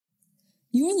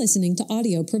You're listening to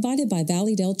audio provided by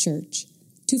Valleydale Church.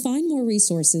 To find more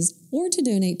resources or to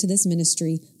donate to this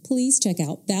ministry, please check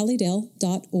out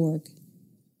valleydale.org.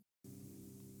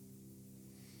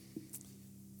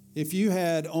 If you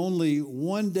had only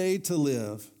one day to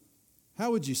live,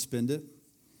 how would you spend it?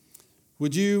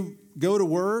 Would you go to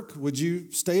work? Would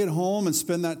you stay at home and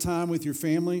spend that time with your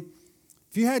family?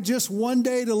 If you had just one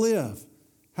day to live,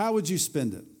 how would you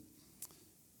spend it?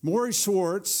 Morrie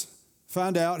Schwartz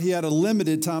found out he had a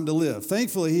limited time to live.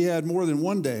 Thankfully, he had more than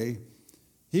one day.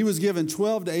 He was given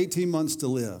 12 to 18 months to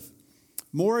live.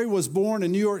 Morrie was born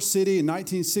in New York City in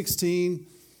 1916.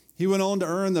 He went on to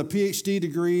earn the PhD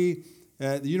degree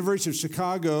at the University of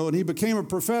Chicago, and he became a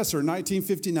professor in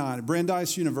 1959 at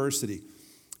Brandeis University.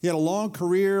 He had a long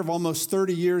career of almost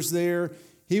 30 years there.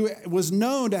 He was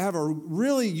known to have a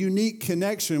really unique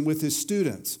connection with his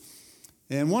students.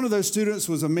 And one of those students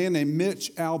was a man named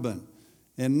Mitch Albom.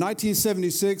 In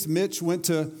 1976, Mitch went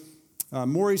to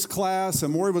Morrie's class,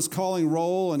 and Morrie was calling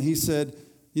roll, and he said,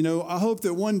 I hope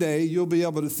that one day you'll be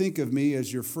able to think of me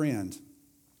as your friend.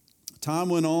 Time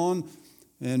went on,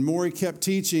 and Morrie kept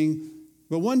teaching.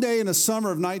 But one day in the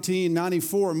summer of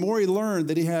 1994, Morrie learned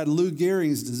that he had Lou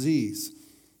Gehrig's disease.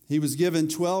 He was given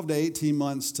 12 to 18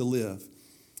 months to live.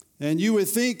 And you would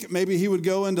think maybe he would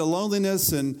go into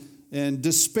loneliness and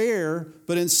despair,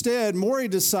 but instead, Morrie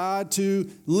decided to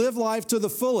live life to the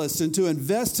fullest and to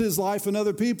invest his life in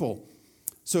other people.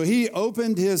 So he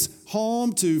opened his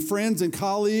home to friends and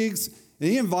colleagues, and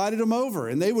he invited them over.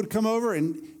 And they would come over,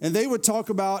 and they would talk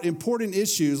about important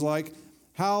issues like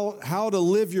how to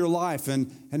live your life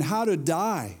and how to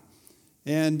die.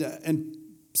 And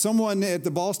someone at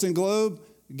the Boston Globe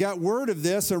got word of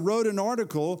this and wrote an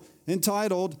article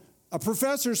entitled, "A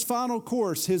Professor's Final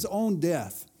Course, His Own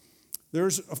Death."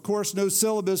 There's, of course, no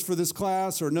syllabus for this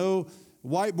class or no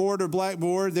whiteboard or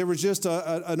blackboard. There was just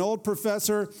an old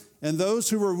professor and those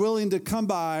who were willing to come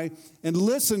by and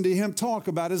listen to him talk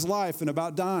about his life and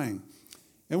about dying.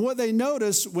 And what they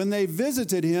noticed when they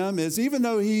visited him is even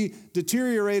though he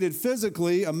deteriorated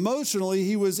physically, emotionally,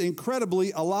 he was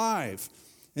incredibly alive.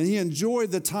 And he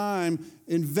enjoyed the time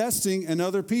investing in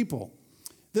other people.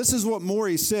 This is what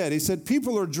Morrie said. He said,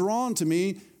 "People are drawn to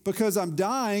me because I'm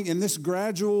dying in this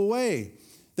gradual way.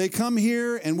 They come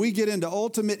here and we get into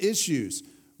ultimate issues,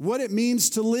 what it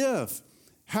means to live,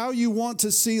 how you want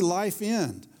to see life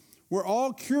end. We're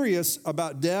all curious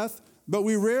about death, but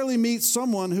we rarely meet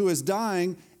someone who is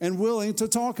dying and willing to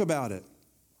talk about it."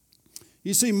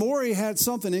 You see, Morrie had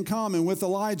something in common with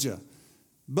Elijah.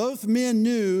 Both men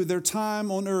knew their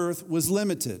time on earth was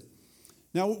limited.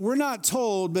 Now, we're not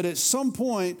told, but at some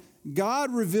point,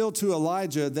 God revealed to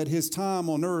Elijah that his time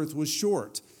on earth was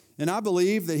short. And I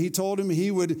believe that he told him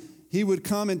he would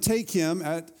come and take him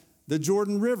at the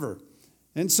Jordan River.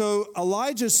 And so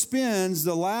Elijah spends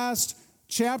the last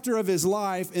chapter of his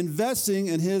life investing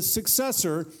in his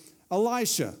successor,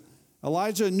 Elisha.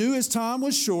 Elijah knew his time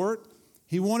was short.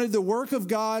 He wanted the work of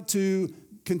God to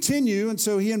continue, and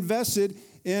so he invested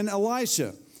in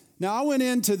Elisha. Now, I went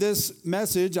into this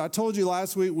message. I told you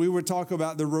last week we would talk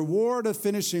about the reward of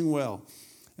finishing well.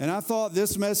 And I thought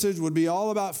this message would be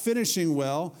all about finishing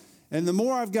well. And the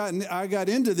more I got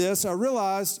into this, I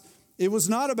realized it was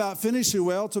not about finishing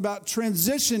well, it's about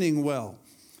transitioning well.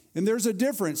 And there's a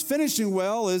difference. Finishing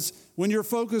well is when you're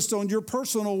focused on your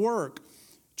personal work.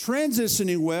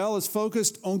 Transitioning well is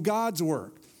focused on God's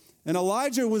work. And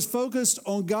Elijah was focused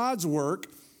on God's work.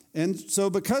 And so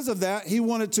because of that, he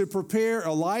wanted to prepare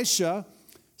Elisha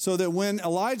so that when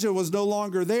Elijah was no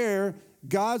longer there,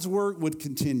 God's work would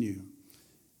continue.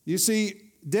 You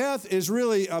see, death is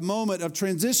really a moment of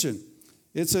transition.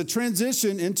 It's a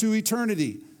transition into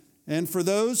eternity. And for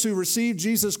those who receive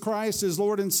Jesus Christ as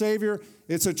Lord and Savior,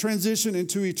 it's a transition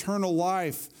into eternal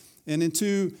life and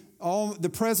into the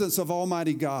presence of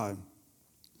Almighty God.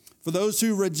 For those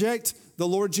who reject the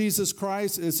Lord Jesus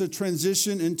Christ, it's a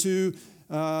transition into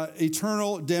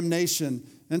eternal damnation,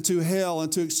 into hell,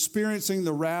 into experiencing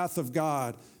the wrath of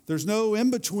God. There's no in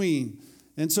between.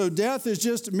 And so death is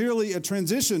just merely a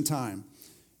transition time.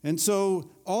 And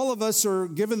so all of us are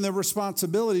given the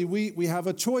responsibility. We have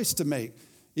a choice to make,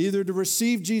 either to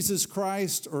receive Jesus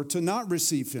Christ or to not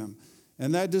receive him.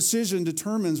 And that decision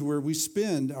determines where we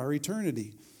spend our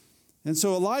eternity. And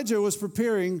so Elijah was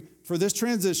preparing for this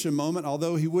transition moment,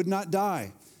 although he would not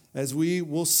die, as we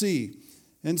will see.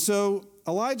 And so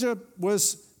Elijah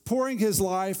was pouring his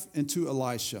life into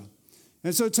Elisha.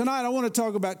 And so tonight I want to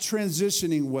talk about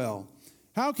transitioning well.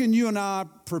 How can you and I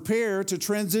prepare to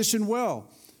transition well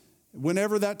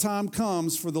whenever that time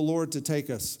comes for the Lord to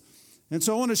take us? And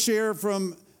so I want to share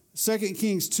from 2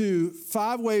 Kings 2,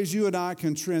 5 ways you and I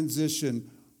can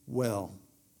transition well.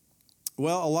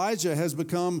 Well, Elijah has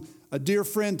become a dear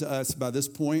friend to us by this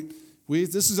point.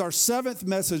 This is our 7th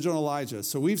message on Elijah.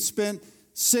 So we've spent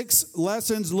 6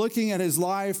 lessons looking at his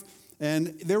life, and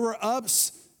there were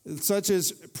ups such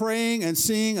as praying and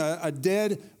seeing a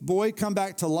dead boy come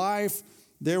back to life.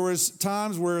 There was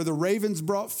times where the ravens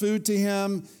brought food to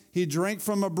him. He drank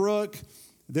from a brook.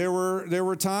 There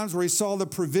were times where he saw the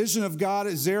provision of God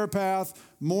at Zarephath.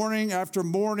 Morning after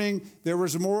morning, there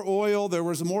was more oil. There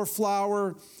was more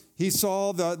flour. He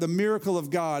saw the miracle of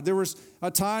God. There was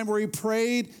a time where he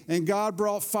prayed and God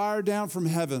brought fire down from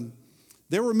heaven.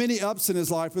 There were many ups in his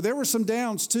life, but there were some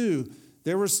downs too.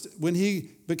 There was when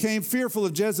he became fearful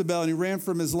of Jezebel and he ran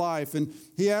from his life and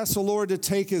he asked the Lord to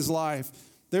take his life.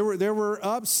 There were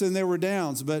ups and there were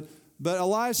downs, but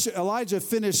Elijah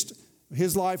finished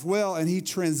his life well and he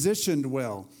transitioned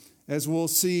well, as we'll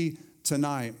see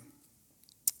tonight.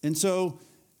 And so,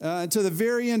 to the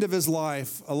very end of his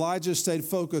life, Elijah stayed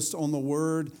focused on the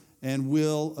word and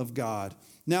will of God.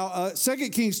 Now, 2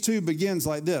 Kings 2 begins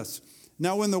like this.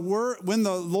 Now, when the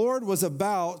Lord was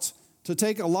about to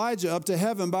take Elijah up to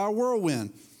heaven by a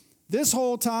whirlwind. This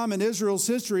whole time in Israel's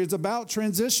history is about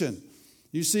transition.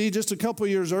 You see, just a couple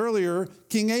years earlier,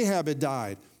 King Ahab had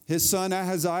died. His son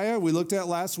Ahaziah, we looked at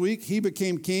last week, he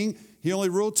became king. He only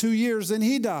ruled 2 years and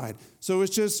he died. So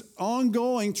it's just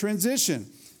ongoing transition.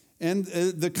 And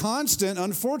the constant,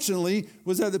 unfortunately,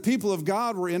 was that the people of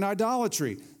God were in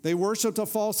idolatry. They worshiped a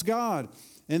false god.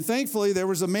 And thankfully, there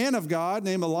was a man of God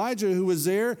named Elijah who was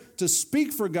there to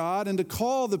speak for God and to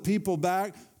call the people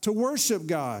back to worship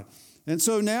God. And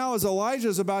so now as Elijah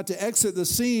is about to exit the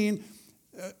scene,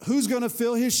 who's going to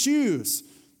fill his shoes?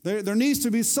 There needs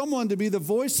to be someone to be the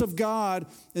voice of God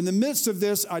in the midst of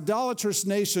this idolatrous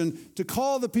nation to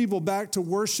call the people back to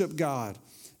worship God.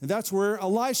 And that's where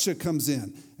Elisha comes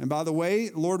in. And by the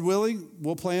way, Lord willing,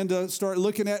 we'll plan to start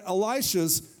looking at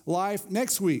Elisha's life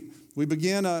next week. We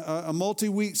begin a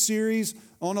multi-week series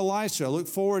on Elisha. Look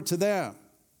forward to that.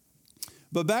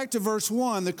 But back to verse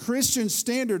 1, the Christian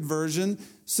Standard Version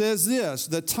says this: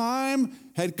 the time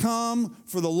had come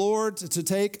for the Lord to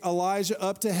take Elijah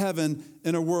up to heaven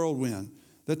in a whirlwind.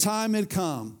 The time had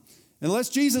come. Unless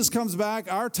Jesus comes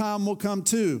back, our time will come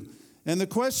too. And the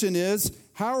question is,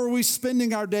 how are we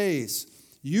spending our days?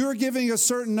 You're giving a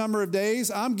certain number of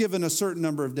days. I'm giving a certain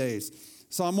number of days.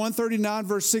 Psalm 139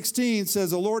 verse 16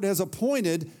 says, the Lord has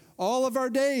appointed all of our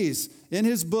days in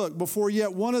his book before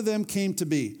yet one of them came to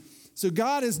be. So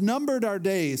God has numbered our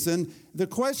days. And the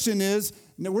question is,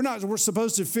 we're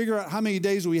supposed to figure out how many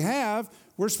days we have.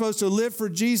 We're supposed to live for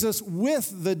Jesus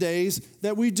with the days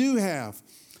that we do have.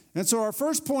 And so our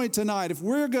first point tonight, if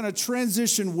we're going to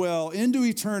transition well into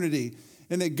eternity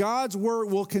and that God's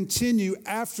word will continue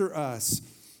after us,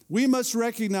 we must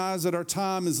recognize that our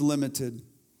time is limited.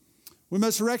 We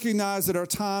must recognize that our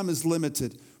time is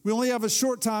limited. We only have a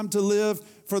short time to live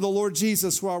for the Lord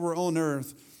Jesus while we're on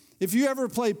earth. If you ever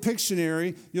play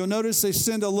Pictionary, you'll notice they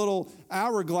send a little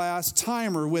hourglass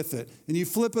timer with it. And you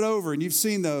flip it over, and you've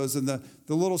seen those, and the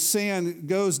little sand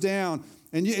goes down.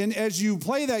 And as you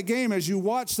play that game, as you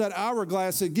watch that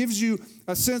hourglass, it gives you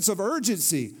a sense of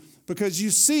urgency because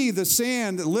you see the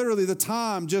sand, literally the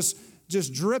time, just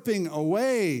dripping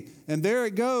away. And there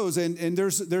it goes. And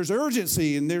there's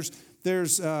urgency, and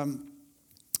there's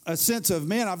a sense of,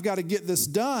 man, I've got to get this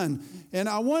done. And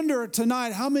I wonder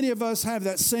tonight, how many of us have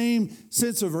that same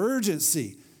sense of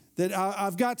urgency that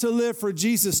I've got to live for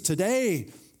Jesus today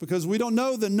because we don't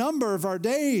know the number of our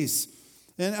days.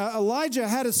 And Elijah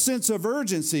had a sense of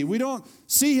urgency. We don't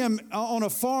see him on a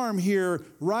farm here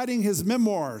writing his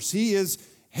memoirs. He is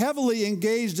heavily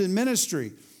engaged in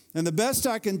ministry. And the best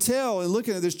I can tell in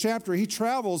looking at this chapter, he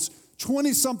travels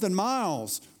 20-something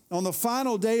miles on the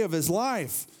final day of his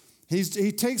life.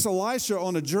 He takes Elisha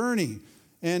on a journey,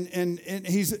 and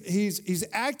he's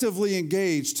actively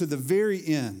engaged to the very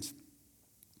end.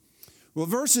 Well,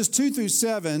 verses 2 through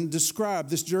 7 describe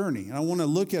this journey, and I want to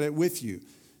look at it with you.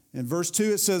 In verse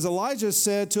 2, it says, Elijah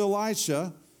said to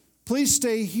Elisha, please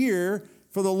stay here,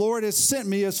 for the Lord has sent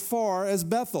me as far as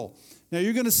Bethel. Now,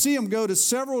 you're going to see him go to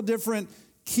several different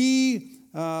key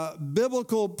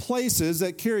biblical places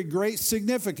that carry great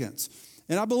significance.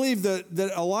 And I believe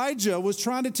that Elijah was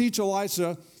trying to teach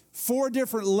Elisha 4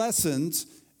 different lessons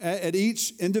at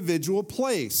each individual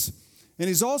place. And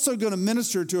he's also going to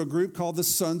minister to a group called the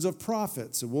Sons of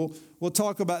Prophets. And we'll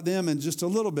talk about them in just a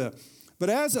little bit. But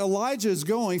as Elijah is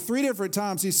going, 3 different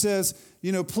times he says,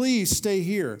 please stay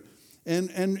here.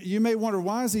 And you may wonder,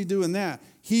 why is he doing that?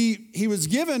 He was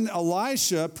given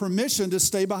Elisha permission to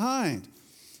stay behind.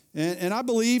 And I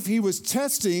believe he was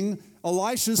testing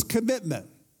Elisha's commitment.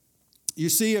 You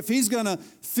see, if he's going to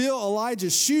fill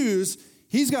Elijah's shoes,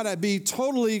 He's got to be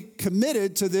totally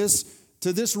committed to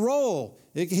this role.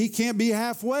 He can't be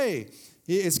halfway.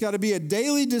 It's got to be a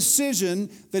daily decision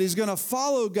that he's going to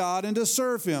follow God and to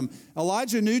serve him.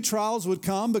 Elijah knew trials would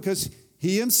come because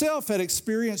he himself had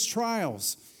experienced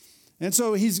trials. And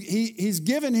so he's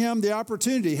given him the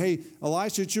opportunity. Hey,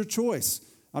 Elisha, it's your choice.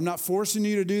 I'm not forcing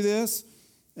you to do this.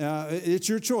 It's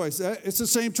your choice. It's the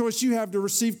same choice you have to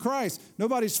receive Christ.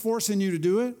 Nobody's forcing you to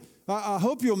do it. I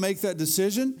hope you'll make that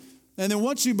decision. And then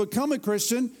once you become a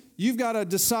Christian, you've got to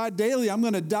decide daily, I'm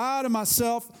going to die to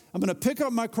myself. I'm going to pick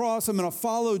up my cross. I'm going to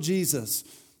follow Jesus.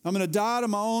 I'm going to die to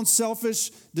my own selfish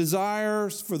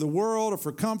desires for the world or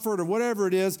for comfort or whatever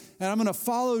it is, and I'm going to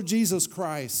follow Jesus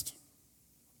Christ.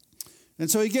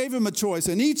 And so he gave him a choice.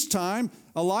 And each time,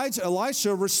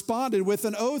 Elisha responded with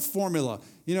an oath formula.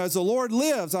 You know, as the Lord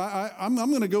lives, I'm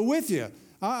going to go with you.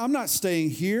 I'm not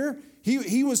staying here.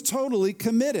 He was totally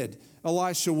committed,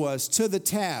 Elisha was, to the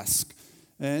task.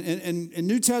 And in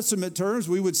New Testament terms,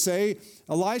 we would say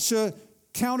Elisha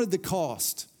counted the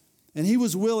cost, and he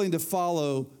was willing to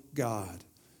follow God.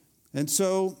 And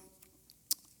so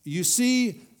you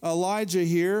see Elijah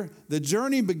here. The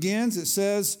journey begins, it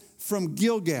says, from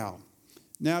Gilgal.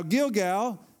 Now,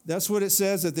 Gilgal, that's what it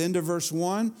says at the end of verse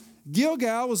 1.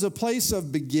 Gilgal was a place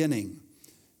of beginning.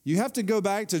 You have to go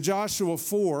back to Joshua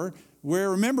 4, where,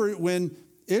 remember, when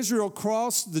Israel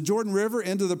crossed the Jordan River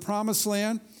into the Promised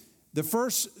Land,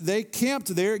 they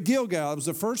camped there at Gilgal. It was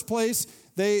the first place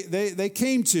they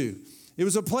came to. It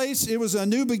was a place, it was a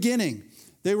new beginning.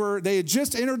 They had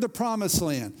just entered the Promised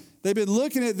Land. They've been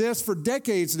looking at this for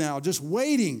decades now, just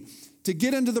waiting to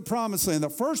get into the Promised Land. The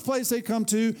first place they come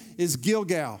to is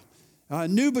Gilgal. A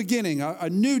new beginning, a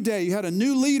new day. You had a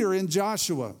new leader in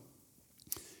Joshua.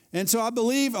 And so I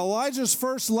believe Elijah's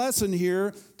first lesson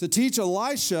here to teach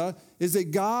Elisha is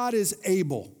that God is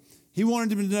able. He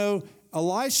wanted him to know,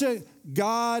 Elisha,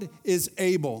 God is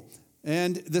able.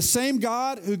 And the same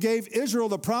God who gave Israel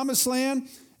the Promised Land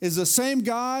is the same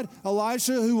God,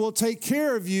 Elisha, who will take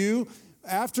care of you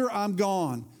after I'm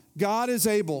gone. God is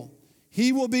able.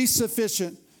 He will be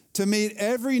sufficient to meet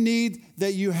every need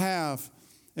that you have.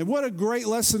 And what a great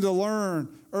lesson to learn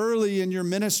early in your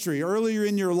ministry, earlier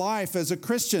in your life as a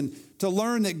Christian, to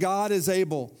learn that God is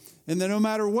able. And that no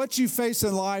matter what you face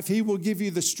in life, He will give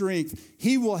you the strength.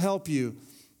 He will help you.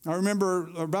 I remember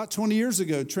about 20 years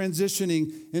ago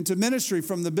transitioning into ministry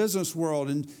from the business world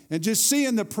and just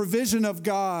seeing the provision of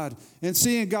God and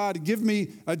seeing God give me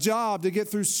a job to get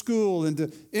through school and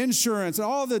to insurance and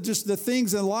all the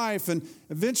things in life, and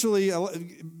eventually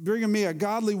bringing me a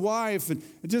godly wife and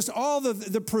just all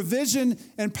the provision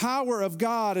and power of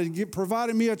God and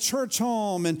providing me a church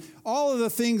home and all of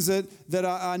the things that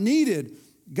I needed,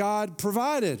 God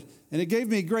provided. And it gave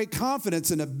me great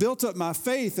confidence, and it built up my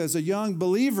faith as a young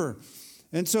believer.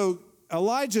 And so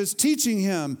Elijah's teaching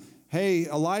him, hey,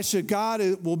 Elisha, God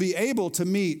will be able to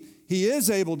meet. He is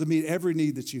able to meet every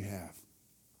need that you have.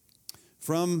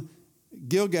 From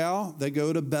Gilgal, they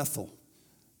go to Bethel.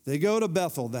 They go to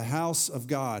Bethel, the house of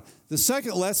God. The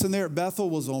second lesson there at Bethel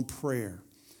was on prayer.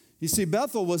 You see,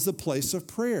 Bethel was the place of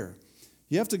prayer.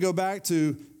 You have to go back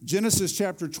to Genesis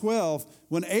chapter 12.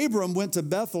 When Abram went to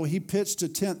Bethel, he pitched a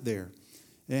tent there.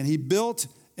 And he built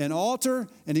an altar,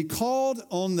 and he called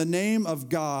on the name of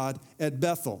God at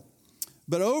Bethel.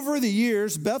 But over the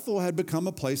years, Bethel had become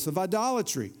a place of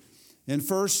idolatry. In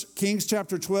 1 Kings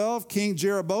chapter 12, King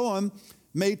Jeroboam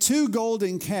made 2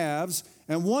 golden calves,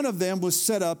 and one of them was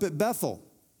set up at Bethel.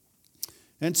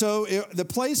 And so the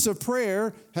place of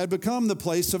prayer had become the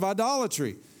place of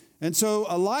idolatry. And so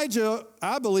Elijah,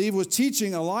 I believe, was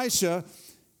teaching Elisha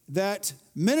that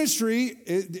ministry,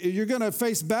 you're going to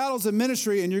face battles in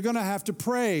ministry, and you're going to have to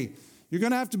pray. You're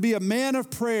going to have to be a man of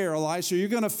prayer, Elisha. You're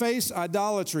going to face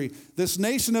idolatry. This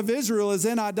nation of Israel is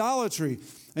in idolatry,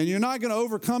 and you're not going to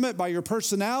overcome it by your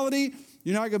personality.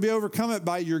 You're not going to be overcome it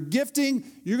by your gifting.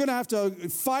 You're going to have to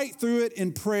fight through it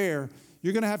in prayer.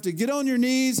 You're going to have to get on your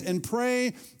knees and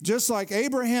pray just like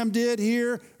Abraham did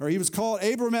here, or he was called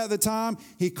Abram at the time.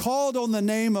 He called on the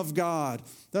name of God.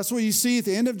 That's what you see at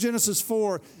the end of Genesis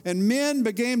 4. And men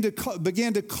began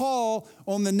to call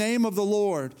on the name of the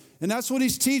Lord. And that's what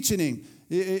he's teaching him.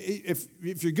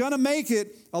 If you're going to make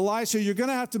it, Elisha, you're going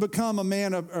to have to become a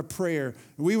man of prayer.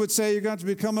 We would say you're going to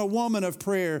become a woman of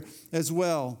prayer as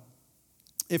well.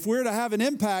 If we're to have an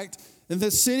impact in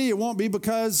this city, it won't be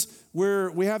because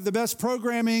we have the best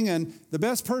programming and the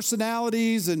best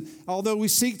personalities, and although we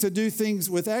seek to do things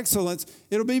with excellence,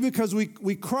 it'll be because we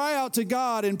cry out to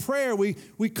God in prayer.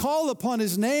 We call upon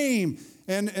His name,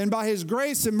 and by His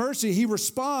grace and mercy, He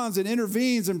responds and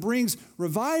intervenes and brings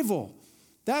revival.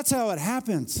 That's how it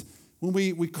happens. when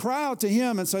we cry out to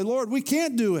him and say, Lord, we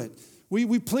can't do it.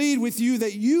 We plead with you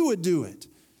that you would do it.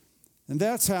 And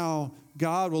that's how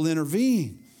God will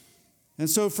intervene. And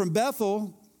so from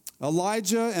Bethel,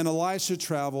 Elijah and Elisha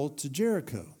traveled to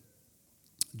Jericho.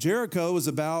 Jericho was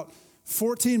about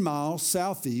 14 miles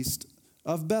southeast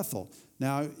of Bethel.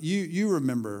 Now, you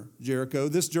remember Jericho.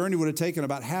 This journey would have taken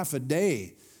about half a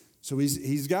day. So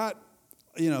he's got,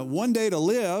 1 day to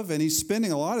live, and he's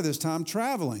spending a lot of this time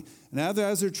traveling. And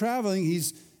as they're traveling,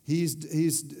 he's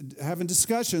having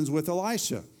discussions with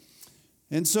Elisha.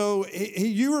 And so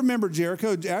you remember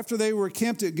Jericho. After they were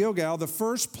camped at Gilgal, the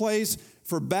first place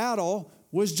for battle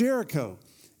was Jericho.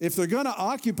 If they're going to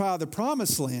occupy the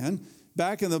promised land,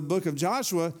 back in the book of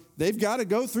Joshua, they've got to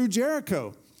go through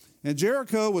Jericho. And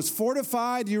Jericho was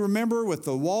fortified, you remember, with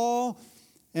the wall.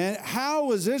 And how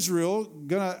was Israel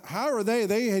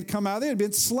they had come out, they had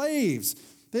been slaves.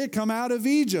 They had come out of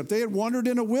Egypt. They had wandered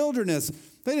in a wilderness.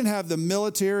 They didn't have the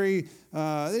military,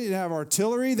 they didn't have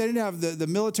artillery. They didn't have the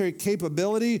military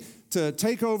capability to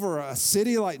take over a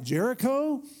city like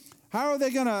Jericho. How are they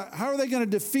going to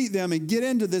defeat them and get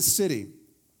into this city?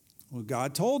 Well,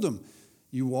 God told them,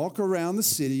 you walk around the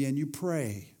city and you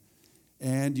pray.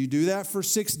 And you do that for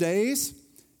 6 days.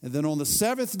 And then on the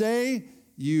seventh day,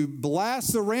 you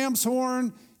blast the ram's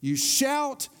horn, you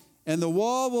shout, and the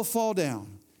wall will fall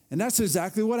down. And that's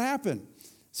exactly what happened.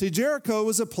 See, Jericho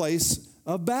was a place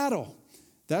of battle.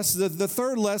 That's the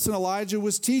third lesson Elijah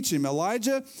was teaching.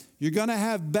 Elijah, you're going to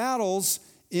have battles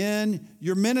in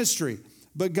your ministry,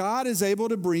 but God is able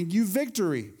to bring you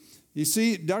victory. You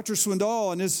see, Dr.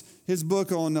 Swindoll in his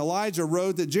book on Elijah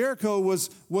wrote that Jericho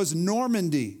was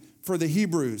Normandy for the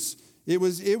Hebrews. It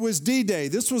was D-Day.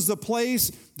 This was the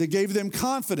place that gave them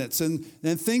confidence, and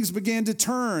things began to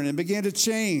turn and began to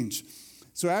change.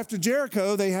 So after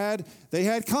Jericho, they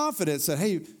had confidence that,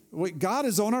 hey, God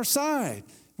is on our side.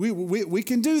 We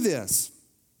can do this.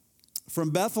 From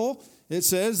Bethel, it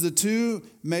says the two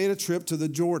made a trip to the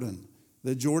Jordan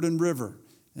River.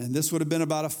 And this would have been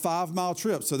about a 5-mile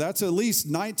trip. So that's at least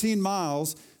 19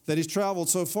 miles that he's traveled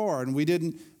so far. And we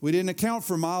didn't account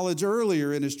for mileage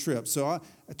earlier in his trip. So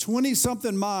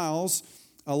 20-something miles,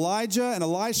 Elijah and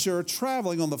Elisha are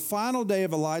traveling on the final day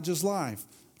of Elijah's life.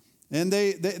 And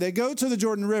they go to the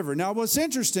Jordan River. Now, what's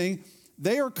interesting,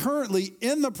 they are currently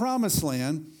in the Promised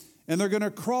Land, and they're going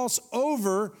to cross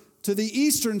over to the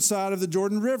eastern side of the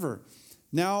Jordan River.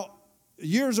 Now,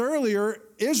 years earlier,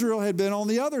 Israel had been on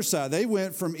the other side. They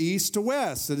went from east to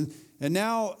west. And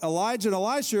now Elijah and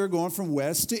Elisha are going from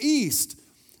west to east.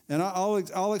 And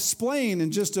I'll explain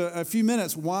in just a few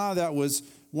minutes why that was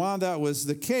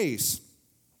the case.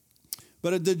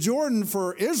 But at the Jordan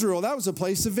for Israel, that was a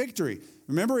place of victory.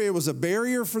 Remember, it was a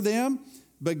barrier for them,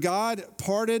 but God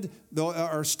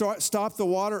stopped the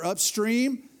water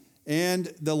upstream, and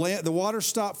the water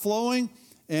stopped flowing,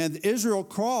 and Israel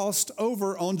crossed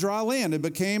over on dry land. It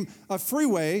became a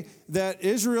freeway that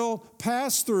Israel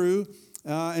passed through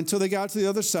until they got to the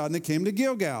other side, and they came to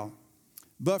Gilgal.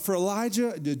 But for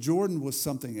Elijah, the Jordan was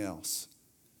something else.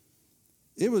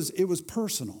 It was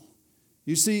personal.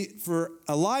 You see, for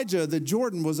Elijah, the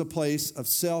Jordan was a place of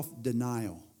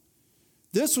self-denial.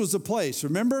 This was a place,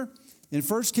 remember, in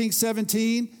 1 Kings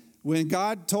 17, when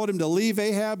God told him to leave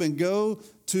Ahab and go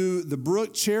to the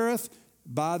brook Cherith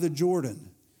by the Jordan.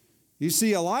 You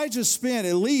see, Elijah spent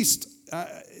at least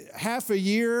half a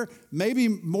year, maybe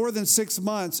more than 6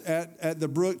 months at the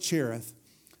brook Cherith,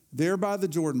 there by the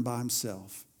Jordan by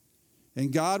himself.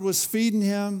 And God was feeding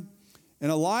him,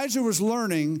 and Elijah was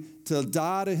learning to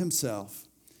die to himself.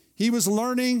 He was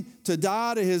learning to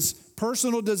die to his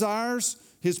personal desires,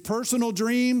 his personal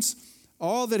dreams,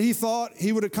 all that he thought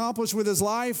he would accomplish with his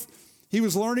life. He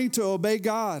was learning to obey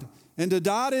God and to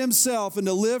die to himself and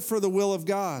to live for the will of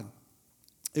God.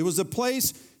 It was a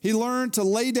place he learned to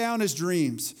lay down his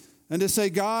dreams and to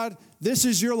say, God, this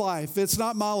is your life. It's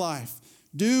not my life.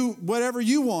 Do whatever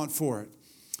you want for it.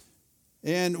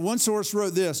 And one source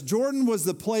wrote this: Jordan was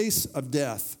the place of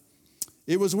death.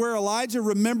 It was where Elijah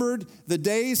remembered the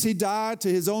days he died to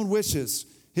his own wishes,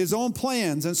 his own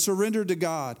plans, and surrendered to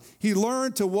God. He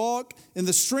learned to walk in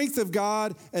the strength of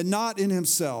God and not in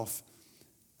himself.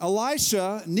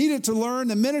 Elisha needed to learn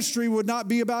the ministry would not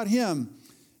be about him.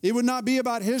 It would not be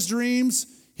about his dreams,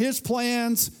 his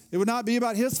plans. It would not be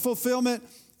about his fulfillment.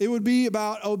 It would be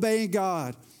about obeying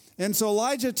God. And so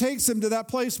Elijah takes him to that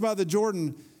place by the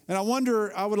Jordan. And I would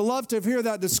have loved to hear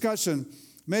that discussion.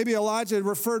 Maybe Elijah had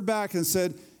referred back and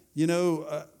said,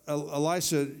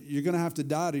 Elisha, you're going to have to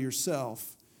die to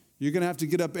yourself. You're going to have to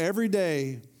get up every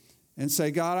day and say,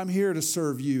 God, I'm here to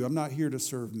serve you. I'm not here to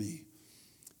serve me.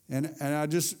 And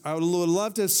I would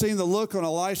love to have seen the look on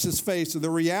Elisha's face, or the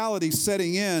reality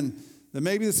setting in that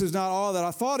maybe this is not all that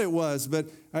I thought it was, but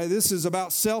this is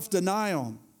about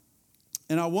self-denial.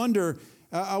 And I wonder,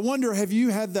 have you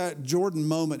had that Jordan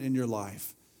moment in your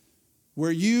life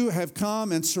where you have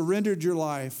come and surrendered your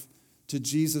life to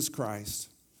Jesus Christ?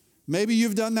 Maybe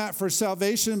you've done that for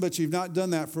salvation, but you've not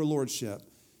done that for lordship.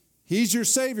 He's your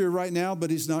Savior right now, but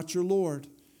He's not your Lord.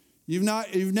 You've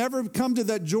never come to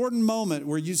that Jordan moment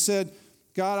where you said,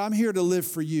 God, I'm here to live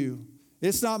for you.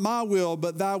 It's not my will,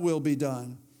 but thy will be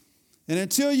done. And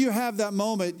until you have that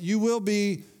moment, you will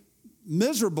be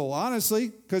miserable, honestly,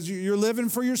 because you're living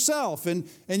for yourself, and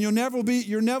you'll never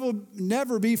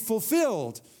be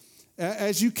fulfilled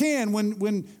as you can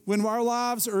when our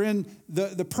lives are in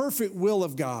the perfect will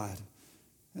of God.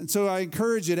 And so I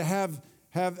encourage you to have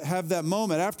that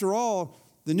moment. After all,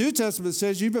 the New Testament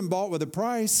says you've been bought with a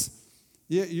price.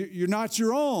 You're not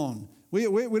your own. We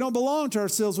don't belong to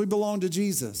ourselves. We belong to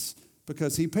Jesus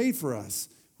because He paid for us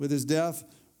with His death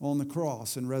on the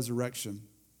cross and resurrection.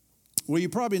 Well, you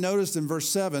probably noticed in verse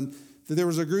 7 that there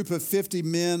was a group of 50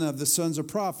 men of the sons of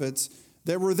prophets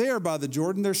that were there by the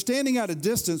Jordan. They're standing at a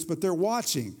distance, but they're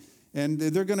watching. And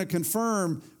they're going to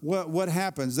confirm what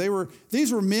happens.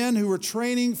 These were men who were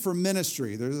training for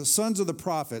ministry. They're the sons of the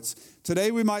prophets.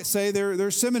 Today we might say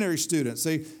they're seminary students.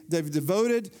 They've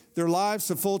devoted their lives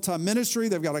to full-time ministry.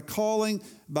 They've got a calling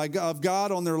of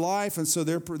God on their life, and so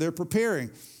they're preparing.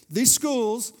 These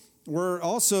schools were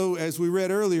also, as we read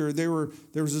earlier, there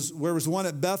was one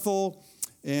at Bethel,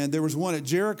 and there was one at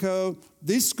Jericho.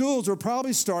 These schools were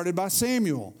probably started by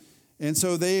Samuel. And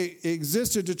so they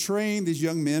existed to train these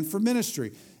young men for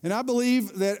ministry. And I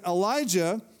believe that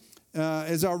Elijah,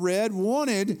 as I read,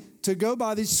 wanted to go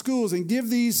by these schools and give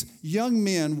these young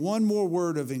men one more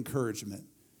word of encouragement.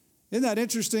 Isn't that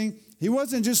interesting? He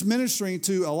wasn't just ministering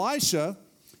to Elisha.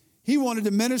 He wanted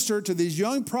to minister to these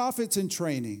young prophets in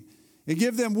training and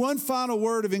give them one final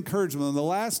word of encouragement on the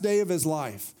last day of his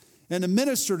life and to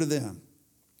minister to them.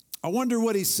 I wonder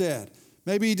what he said.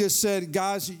 Maybe he just said,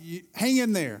 guys, hang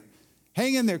in there.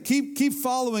 Hang in there. Keep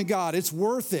following God. It's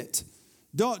worth it.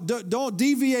 Don't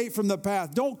deviate from the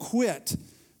path. Don't quit.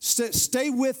 Stay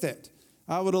with it.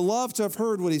 I would have loved to have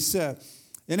heard what he said.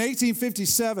 In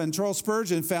 1857, Charles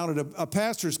Spurgeon founded a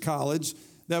pastor's college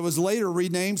that was later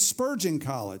renamed Spurgeon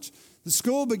College. The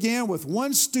school began with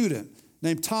one student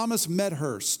named Thomas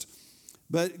Medhurst.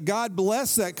 But God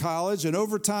blessed that college, and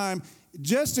over time,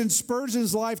 just in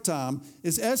Spurgeon's lifetime,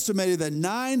 it's estimated that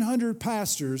 900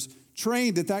 pastors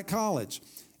trained at that college.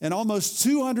 And almost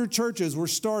 200 churches were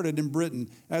started in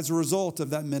Britain as a result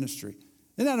of that ministry.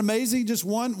 Isn't that amazing? Just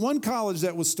one college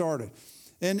that was started.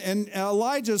 And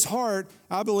Elijah's heart,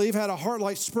 I believe, had a heart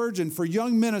like Spurgeon for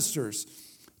young ministers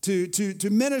to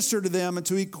minister to them and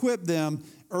to equip them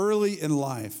early in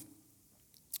life.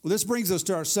 Well, this brings us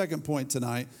to our second point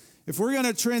tonight. If we're going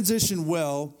to transition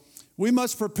well, we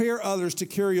must prepare others to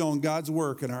carry on God's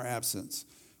work in our absence.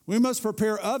 We must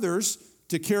prepare others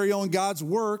to carry on God's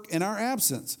work in our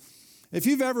absence. If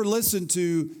you've ever listened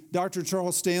to Dr.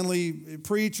 Charles Stanley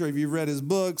preach, or if you've read his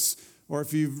books, or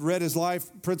if you've read his Life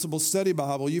Principles Study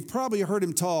Bible, you've probably heard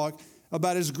him talk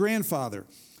about his grandfather.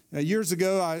 Years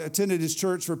ago, I attended his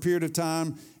church for a period of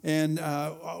time, and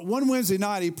one Wednesday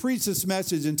night, he preached this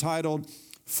message entitled,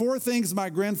 4 Things My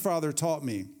Grandfather Taught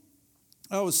Me.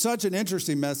 Oh, it was such an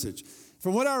interesting message.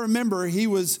 From what I remember, he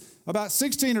was about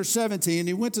 16 or 17.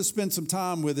 He went to spend some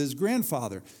time with his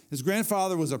grandfather. His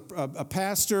grandfather was a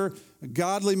pastor, a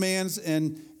godly man,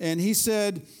 and he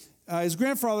said, his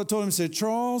grandfather told him, he said,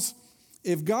 Charles,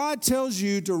 if God tells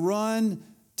you to run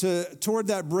toward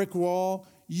that brick wall,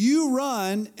 you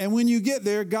run, and when you get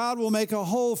there, God will make a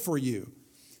hole for you.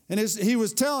 And he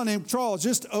was telling him, Charles,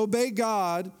 just obey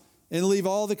God and leave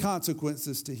all the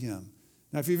consequences to Him.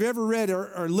 Now, if you've ever read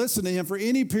or listened to him for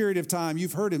any period of time,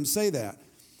 you've heard him say that.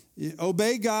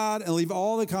 Obey God and leave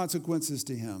all the consequences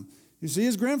to Him. You see,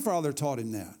 his grandfather taught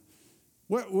him that.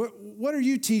 What are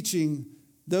you teaching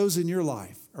those in your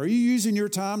life? Are you using your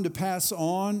time to pass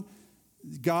on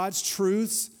God's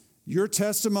truths, your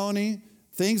testimony,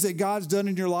 things that God's done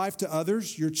in your life to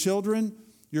others, your children,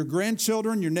 your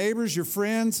grandchildren, your neighbors, your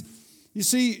friends? You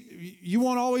see, you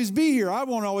won't always be here. I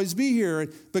won't always be here.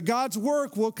 But God's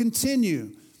work will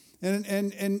continue.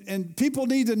 And people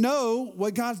need to know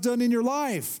what God's done in your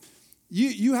life.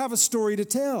 You have a story to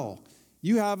tell.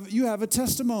 You have a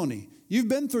testimony. You've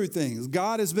been through things.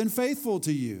 God has been faithful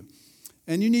to you.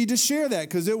 And you need to share that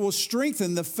because it will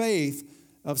strengthen the faith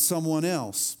of someone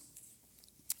else.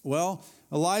 Well,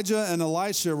 Elijah and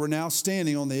Elisha were now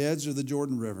standing on the edge of the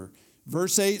Jordan River.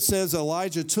 Verse 8 says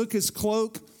Elijah took his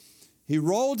cloak. He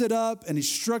rolled it up and he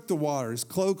struck the water. His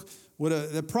cloak,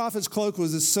 the prophet's cloak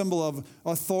was a symbol of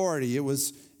authority. It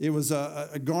was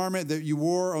a garment that you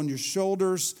wore on your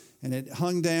shoulders and it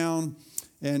hung down.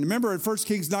 And remember in 1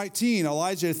 Kings 19,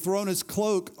 Elijah had thrown his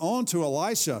cloak onto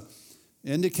Elisha,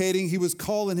 indicating he was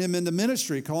calling him into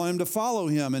ministry, calling him to follow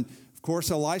him. And of course,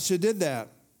 Elisha did that.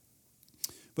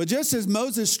 But just as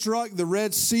Moses struck the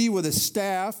Red Sea with his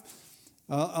staff,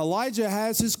 Elijah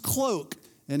has his cloak,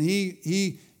 and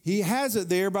he has it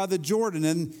there by the Jordan,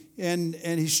 and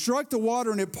he struck the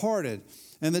water and it parted.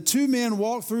 And the two men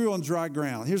walked through on dry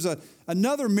ground. Here's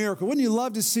another miracle. Wouldn't you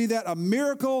love to see that? A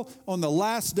miracle on the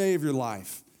last day of your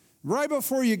life. Right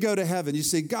before you go to heaven, you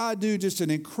see God do just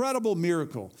an incredible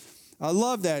miracle. I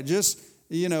love that. Just,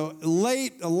 the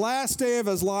last day of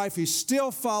his life, he's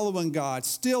still following God,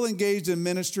 still engaged in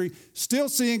ministry, still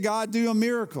seeing God do a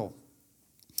miracle.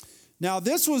 Now,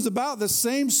 this was about the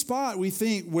same spot, we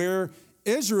think, where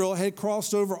Israel had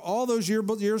crossed over all those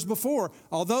years before,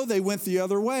 although they went the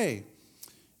other way.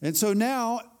 And so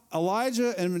now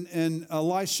Elijah and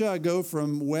Elisha go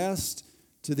from west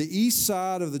to the east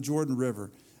side of the Jordan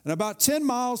River. And about 10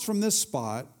 miles from this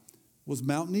spot was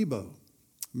Mount Nebo.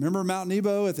 Remember Mount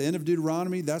Nebo at the end of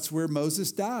Deuteronomy? That's where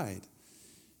Moses died.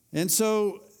 And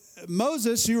so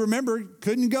Moses, you remember,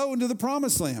 couldn't go into the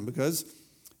promised land because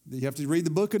you have to read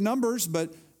the book of Numbers,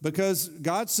 but because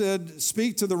God said,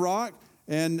 speak to the rock,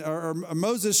 or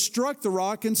Moses struck the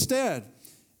rock instead.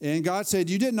 And God said,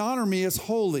 you didn't honor me as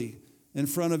holy in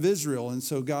front of Israel. And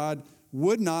so God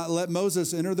would not let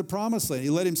Moses enter the promised land.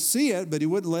 He let him see it, but he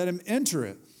wouldn't let him enter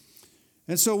it.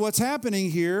 And so what's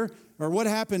happening here, or what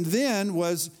happened then,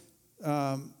 was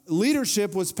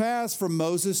leadership was passed from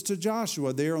Moses to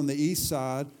Joshua there on the east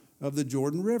side of the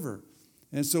Jordan River.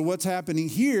 And so what's happening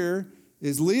here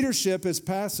is leadership is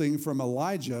passing from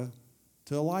Elijah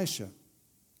to Elisha.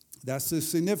 That's the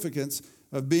significance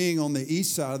of being on the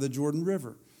east side of the Jordan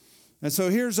River. And so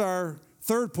here's our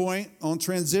third point on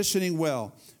transitioning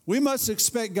well. We must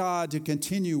expect God to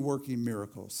continue working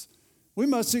miracles. We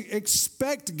must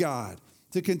expect God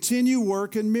to continue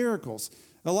working miracles.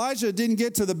 Elijah didn't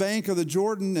get to the bank of the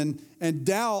Jordan and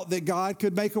doubt that God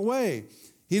could make a way.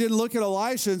 He didn't look at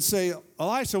Elisha and say,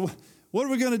 Elisha, what are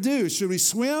we going to do? Should we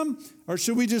swim or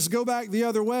should we just go back the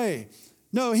other way?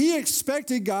 No, he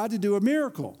expected God to do a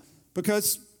miracle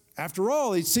because, after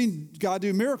all, he'd seen God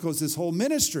do miracles his whole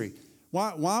ministry.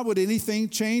 Why would anything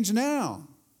change now?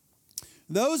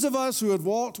 Those of us who have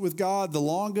walked with God the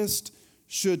longest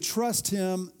should trust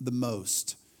him the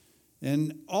most.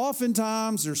 And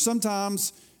oftentimes or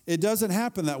sometimes it doesn't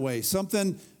happen that way.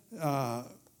 Something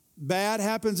bad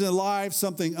happens in life.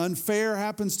 Something unfair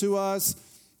happens to us.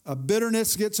 A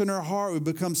bitterness gets in our heart. We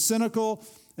become cynical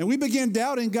and we begin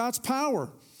doubting God's power.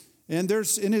 And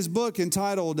there's in his book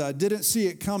entitled Didn't See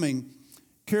It Coming,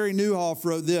 Carey Nieuwhof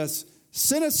wrote this: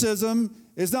 cynicism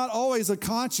is not always a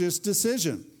conscious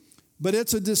decision, but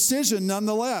it's a decision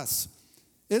nonetheless.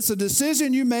 It's a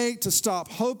decision you make to stop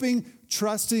hoping,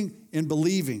 trusting, and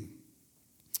believing.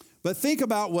 But think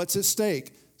about what's at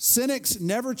stake. Cynics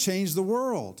never change the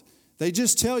world. They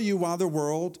just tell you why the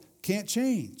world can't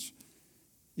change.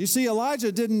 You see,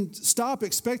 Elijah didn't stop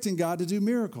expecting God to do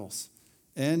miracles.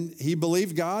 And he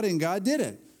believed God, and God did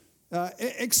it.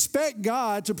 Expect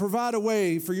God to provide a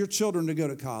way for your children to go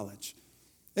to college.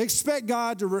 Expect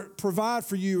God to provide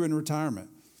for you in retirement.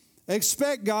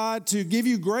 Expect God to give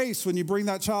you grace when you bring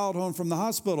that child home from the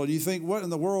hospital. You think, what in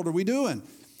the world are we doing?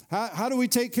 How do we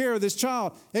take care of this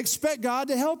child? Expect God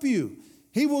to help you.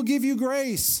 He will give you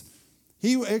grace.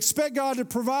 Expect God to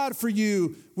provide for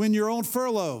you when you're on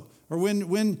furlough or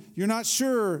when you're not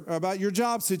sure about your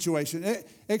job situation.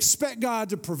 Expect God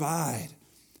to provide.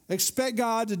 Expect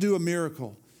God to do a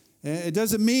miracle. It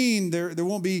doesn't mean there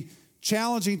won't be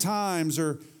challenging times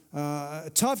or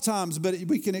tough times, but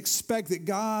we can expect that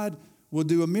God will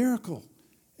do a miracle,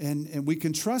 and we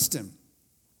can trust him.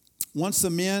 Once the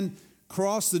men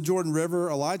crossed the Jordan River,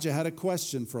 Elijah had a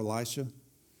question for Elisha.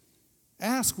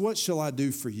 Ask, what shall I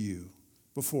do for you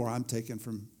before I'm taken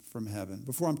from heaven,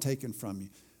 before I'm taken from you?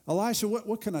 Elisha,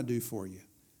 what can I do for you?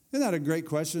 Isn't that a great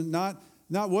question? Not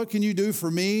what can you do for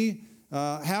me?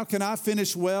 How can I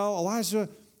finish well? Elisha,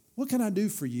 what can I do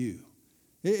for you?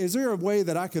 Is there a way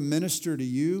that I can minister to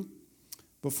you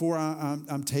before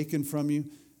I'm taken from you?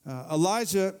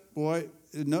 Elijah, boy,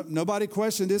 nobody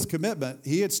questioned his commitment.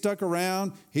 He had stuck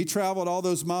around. He traveled all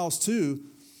those miles too.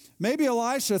 Maybe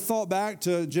Elisha thought back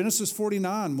to Genesis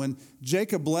 49 when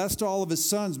Jacob blessed all of his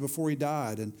sons before he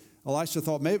died. And Elisha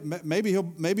thought, maybe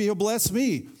he'll bless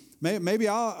me. Maybe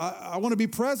I want to be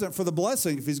present for the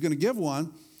blessing if he's going to give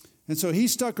one. And so he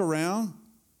stuck around.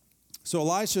 So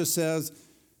Elisha says,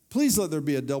 Please let there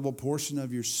be a double portion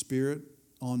of your Spirit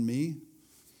on me.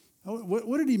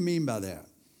 What did he mean by that?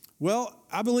 Well,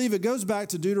 I believe it goes back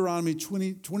to Deuteronomy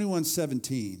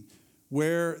 21:17,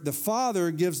 where the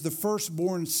father gives the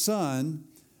firstborn son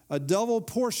a double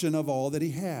portion of all that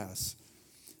he has.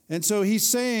 And so he's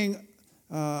saying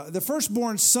the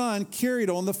firstborn son carried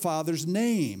on the father's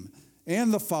name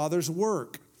and the father's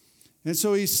work. And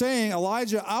so he's saying,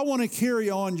 Elijah, I want to carry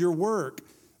on your work,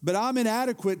 but I'm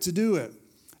inadequate to do it.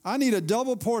 I need a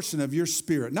double portion of your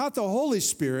Spirit, not the Holy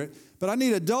Spirit, but I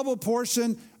need a double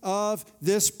portion of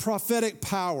this prophetic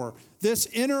power, this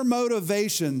inner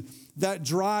motivation that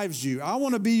drives you. I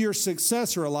want to be your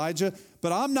successor, Elijah,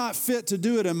 but I'm not fit to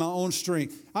do it in my own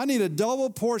strength. I need a double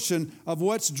portion of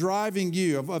what's driving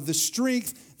you, of the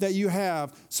strength that you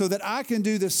have, so that I can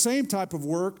do the same type of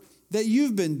work that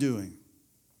you've been doing.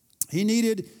 He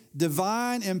needed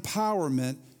divine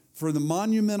empowerment for the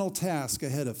monumental task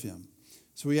ahead of him.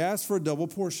 So he asked for a double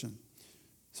portion.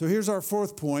 So here's our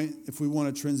fourth point, if we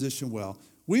want to transition well.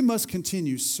 We must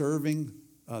continue serving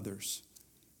others.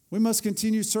 We must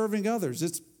continue serving others.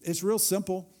 It's real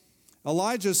simple.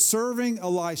 Elijah's serving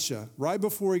Elisha right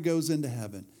before he goes into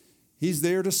heaven. He's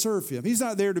there to serve him. He's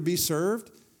not there to be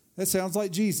served. That sounds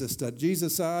like Jesus does.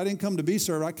 Jesus said, I didn't come to be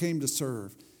served, I came to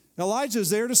serve. Elijah's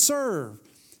there to serve.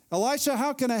 Elisha,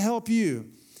 how can I help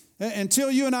you? Until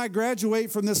you and I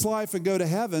graduate from this life and go to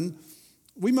heaven,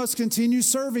 we must continue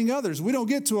serving others. We don't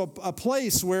get to a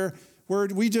place where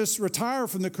we just retire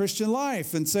from the Christian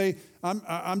life and say,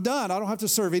 I'm done. I don't have to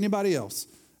serve anybody else.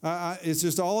 It's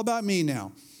just all about me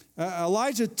now.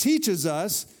 Elijah teaches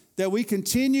us that we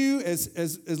continue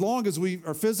as long as we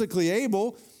are physically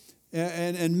able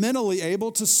and mentally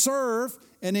able to serve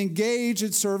and engage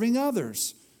in serving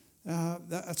others.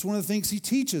 That's one of the things he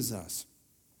teaches us.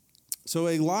 So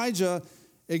Elijah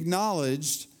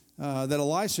acknowledged that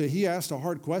Elisha, he asked a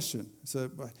hard question. So,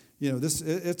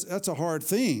 that's a hard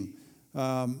thing.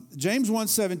 James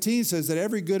 1:17 says that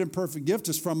every good and perfect gift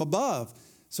is from above.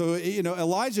 So,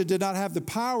 Elijah did not have the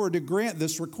power to grant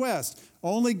this request.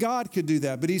 Only God could do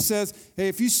that. But he says, hey,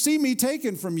 if you see me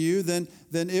taken from you, then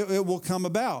it will come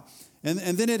about. And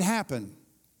then it happened.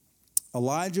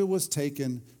 Elijah was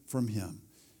taken from him.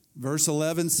 Verse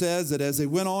 11 says that as they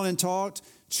went on and talked,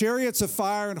 chariots of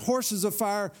fire and horses of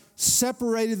fire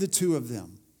separated the two of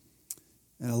them.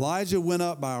 And Elijah went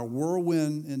up by a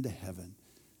whirlwind into heaven.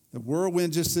 The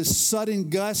whirlwind, just this sudden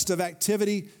gust of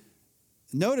activity.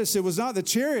 Notice it was not the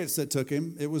chariots that took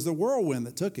him. It was the whirlwind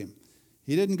that took him.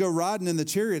 He didn't go riding in the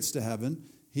chariots to heaven.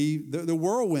 The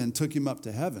whirlwind took him up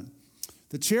to heaven.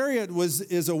 The chariot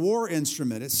is a war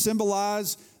instrument. It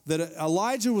symbolized that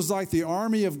Elijah was like the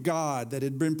army of God that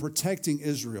had been protecting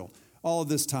Israel all of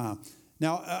this time.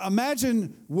 Now,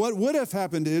 imagine what would have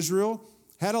happened to Israel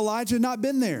had Elijah not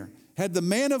been there. Had the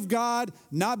man of God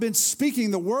not been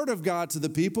speaking the word of God to the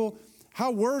people,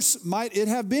 how worse might it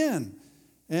have been?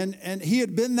 And he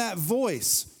had been that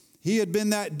voice. He had been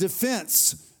that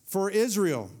defense for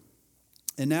Israel.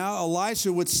 And now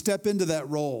Elisha would step into that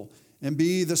role and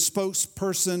be the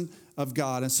spokesperson of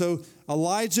God. And so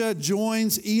Elijah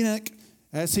joins Enoch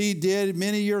as he did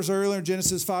many years earlier in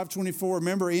Genesis 5:24.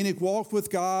 Remember, Enoch walked with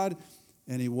God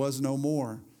and he was no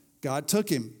more. God took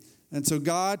him. And so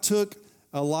God took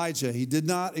Elijah. He did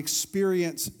not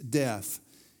experience death.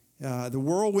 The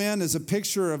whirlwind is a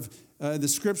picture of the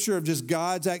scripture of just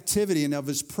God's activity and of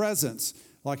his presence,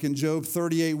 like in Job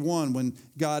 38:1 when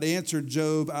God answered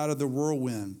Job out of the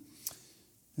whirlwind.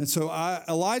 And so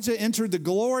Elijah entered the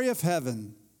glory of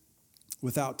heaven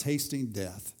without tasting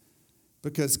death,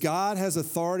 because God has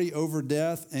authority over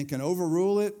death and can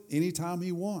overrule it anytime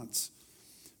he wants.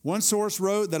 One source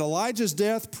wrote that Elijah's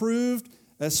death proved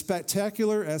as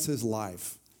spectacular as his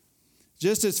life.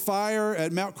 Just as fire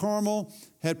at Mount Carmel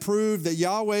had proved that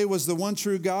Yahweh was the one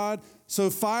true God, so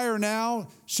fire now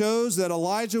shows that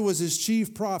Elijah was his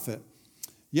chief prophet.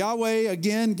 Yahweh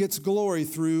again gets glory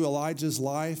through Elijah's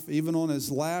life, even on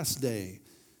his last day.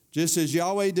 Just as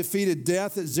Yahweh defeated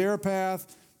death at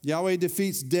Zarephath, Yahweh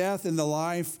defeats death in the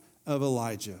life of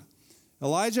Elijah.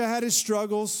 Elijah had his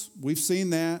struggles, we've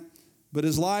seen that, but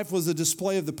his life was a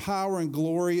display of the power and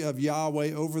glory of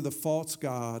Yahweh over the false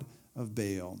god of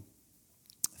Baal.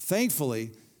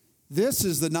 Thankfully, this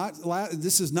is not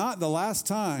the last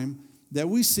time that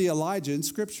we see Elijah in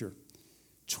Scripture.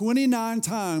 29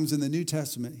 times in the New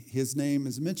Testament, his name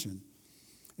is mentioned.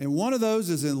 And one of those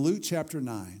is in Luke chapter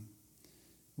 9,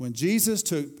 when Jesus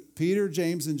took Peter,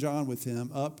 James, and John with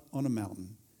him up on a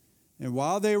mountain. And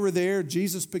while they were there,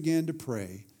 Jesus began to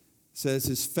pray. It says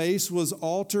his face was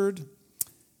altered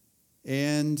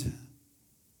and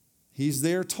He's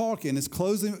there talking. His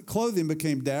clothing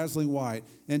became dazzling white.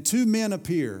 And two men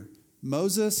appear,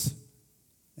 Moses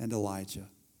and Elijah.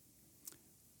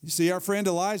 You see, our friend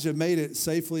Elijah made it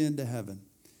safely into heaven.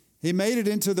 He made it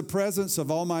into the presence of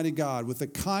Almighty God with a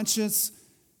conscious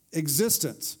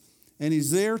existence. And he's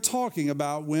there talking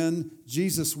about when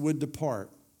Jesus would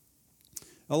depart.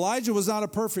 Elijah was not a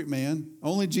perfect man.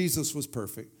 Only Jesus was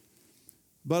perfect.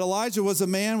 But Elijah was a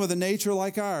man with a nature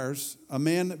like ours,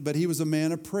 but he was a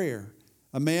man of prayer,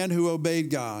 a man who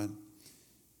obeyed God.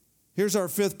 Here's our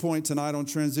fifth point tonight on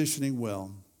transitioning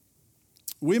well.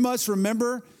 We must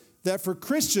remember that for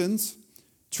Christians,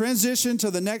 transition to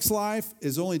the next life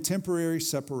is only temporary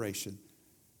separation.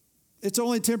 It's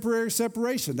only temporary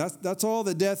separation. That's all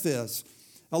that death is.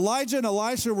 Elijah and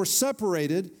Elisha were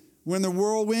separated when the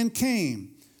whirlwind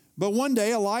came. But one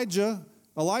day Elisha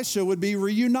would be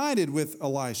reunited with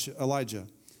Elijah.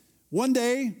 One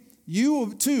day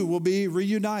you too will be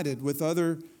reunited with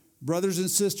other brothers and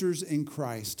sisters in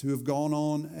Christ who have gone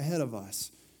on ahead of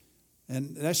us.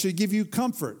 And that should give you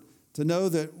comfort to know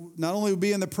that not only will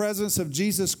be in the presence of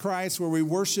Jesus Christ where we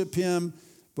worship him,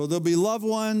 but there'll be loved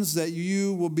ones that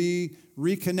you will be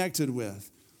reconnected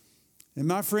with. And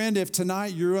my friend, if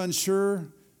tonight you're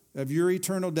unsure of your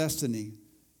eternal destiny,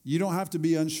 you don't have to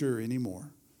be unsure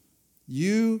anymore.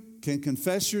 You can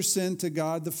confess your sin to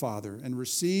God the Father and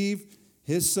receive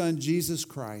his Son, Jesus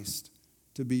Christ,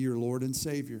 to be your Lord and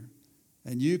Savior.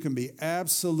 And you can be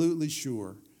absolutely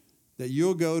sure that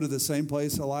you'll go to the same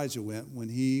place Elijah went when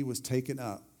he was taken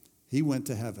up. He went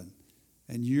to heaven.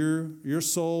 And your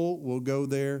soul will go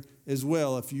there as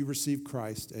well if you receive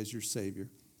Christ as your Savior.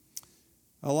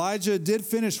 Elijah did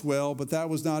finish well, but that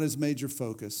was not his major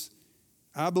focus.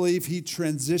 I believe he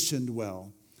transitioned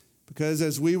well. Because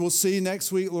as we will see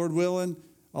next week, Lord willing,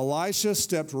 Elisha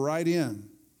stepped right in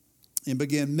and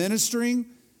began ministering,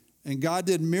 and God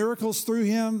did miracles through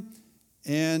him,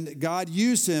 and God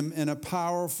used him in a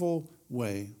powerful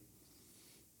way.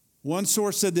 One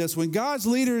source said this: when God's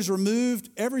leader is removed,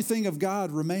 everything of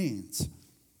God remains.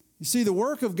 You see, the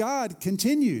work of God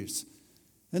continues.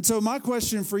 And so my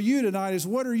question for you tonight is,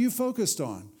 what are you focused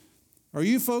on? Are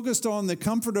you focused on the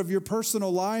comfort of your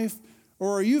personal life,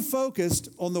 or are you focused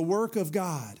on the work of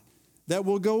God that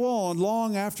will go on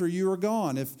long after you are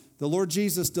gone if the Lord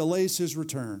Jesus delays his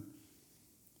return?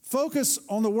 Focus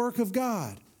on the work of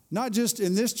God, not just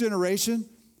in this generation,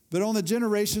 but on the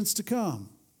generations to come.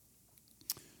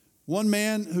 One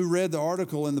man who read the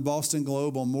article in the Boston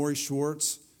Globe on Maury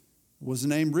Schwartz was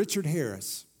named Richard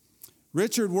Harris.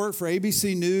 Richard worked for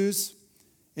ABC News,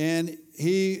 and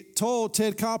he told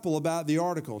Ted Koppel about the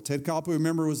article. Ted Koppel,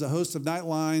 remember, was the host of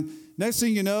Nightline. Next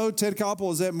thing you know, Ted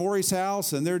Koppel is at Maury's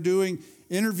house, and they're doing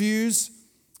interviews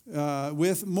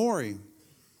with Maury.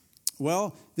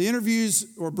 Well, the interviews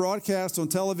were broadcast on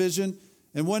television,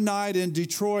 and one night in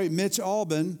Detroit, Mitch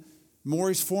Albin,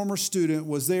 Maury's former student,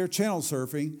 was there channel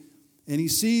surfing, and he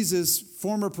sees his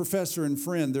former professor and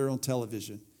friend there on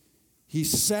television.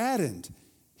 He's saddened.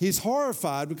 He's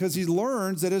horrified because he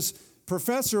learns that his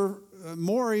professor,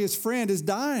 Maury, his friend, is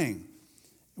dying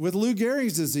with Lou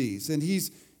Gehrig's disease. And he's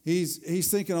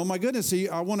thinking, oh my goodness, he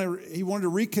wanted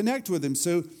to reconnect with him.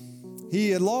 So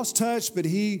he had lost touch, but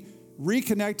he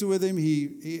reconnected with him.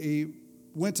 He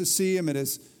went to see him at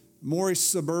his Maury's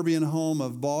suburban home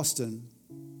of Boston.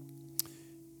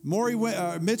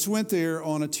 Mitch went there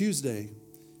on a Tuesday,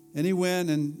 and he went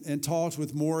and talked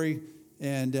with Maury,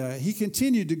 and he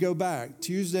continued to go back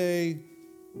Tuesday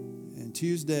and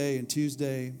Tuesday and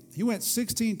Tuesday. He went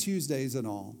 16 Tuesdays in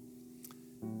all,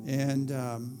 and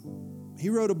he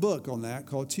wrote a book on that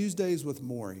called Tuesdays with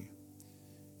Maury.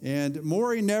 And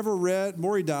Maury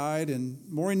died, and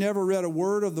Maury never read a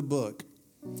word of the book.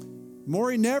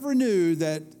 Maury never knew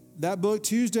that book,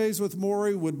 Tuesdays with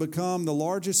Maury, would become the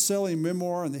largest selling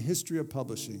memoir in the history of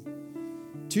publishing.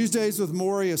 Tuesdays with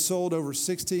Maury has sold over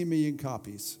 16 million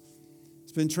copies.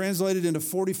 It's been translated into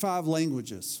 45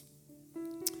 languages.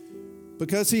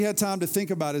 Because he had time to think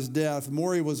about his death,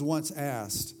 Maury was once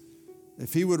asked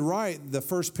if he would write the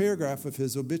first paragraph of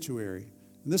his obituary.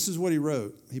 And this is what he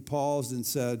wrote. He paused and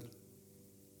said,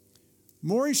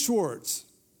 Maury Schwartz,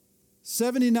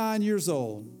 79 years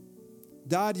old,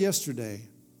 died yesterday.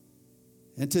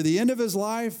 And to the end of his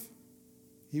life,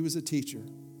 he was a teacher.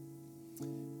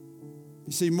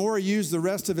 You see, Maury used the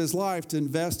rest of his life to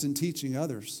invest in teaching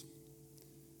others.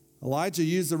 Elijah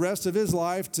used the rest of his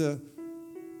life to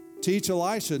teach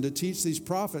Elisha, to teach these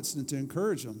prophets, and to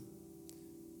encourage them.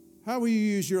 How will you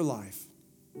use your life?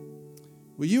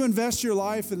 Will you invest your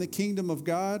life in the kingdom of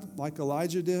God like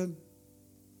Elijah did?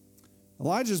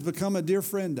 Elijah's become a dear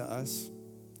friend to us.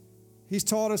 He's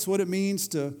taught us what it means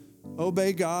to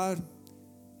obey God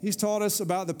He's taught us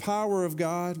about the power of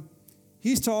God.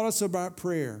 He's taught us about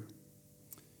prayer.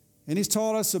 And He's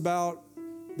taught us about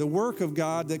the work of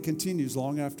God that continues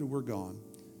long after we're gone.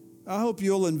 I hope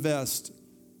you'll invest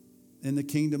in the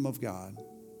kingdom of God.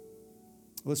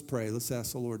 Let's pray. Let's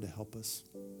ask the Lord to help us.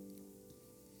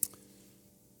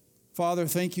 Father,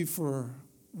 thank you for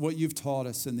what you've taught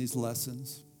us in these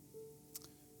lessons.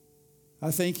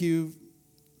 I thank you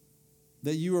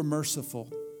that you are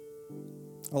merciful.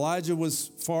 Elijah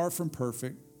was far from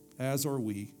perfect, as are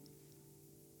we.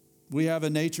 We have a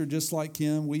nature just like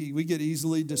him. We get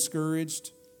easily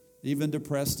discouraged, even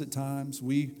depressed at times.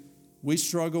 We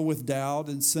struggle with doubt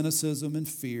and cynicism and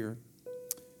fear.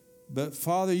 But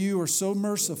Father, you are so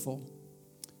merciful.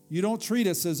 You don't treat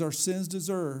us as our sins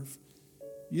deserve.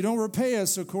 You don't repay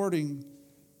us according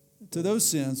to those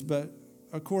sins, but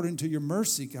according to your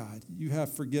mercy, God, you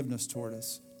have forgiveness toward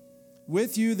us.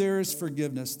 With you there is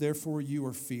forgiveness, therefore you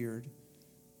are feared.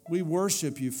 We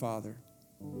worship you, Father.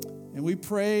 And we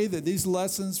pray that these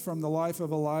lessons from the life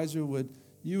of Elijah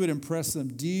you would impress them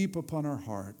deep upon our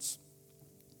hearts.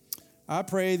 I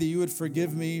pray that you would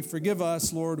forgive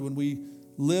us, Lord, when we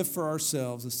live for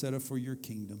ourselves instead of for your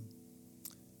kingdom.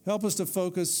 Help us to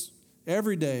focus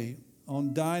every day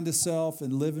on dying to self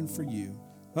and living for you.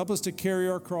 Help us to carry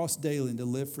our cross daily and to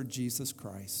live for Jesus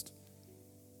Christ.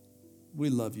 We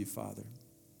love you, Father.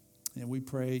 And we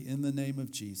pray in the name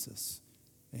of Jesus.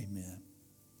 Amen.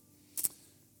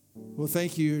 Well,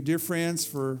 thank you, dear friends,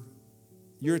 for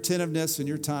your attentiveness and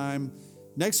your time.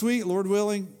 Next week, Lord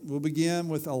willing, we'll begin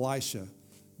with Elisha.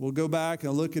 We'll go back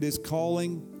and look at his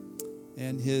calling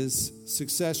and his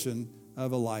succession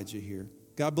of Elijah here.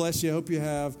 God bless you. I hope you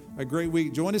have a great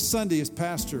week. Join us Sunday as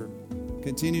Pastor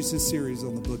continues his series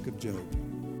on the book of Job.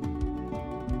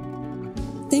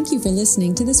 Thank you for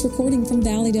listening to this recording from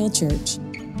Valleydale Church.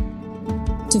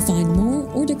 To find more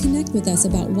or to connect with us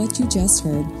about what you just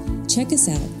heard, check us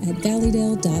out at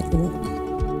valleydale.org.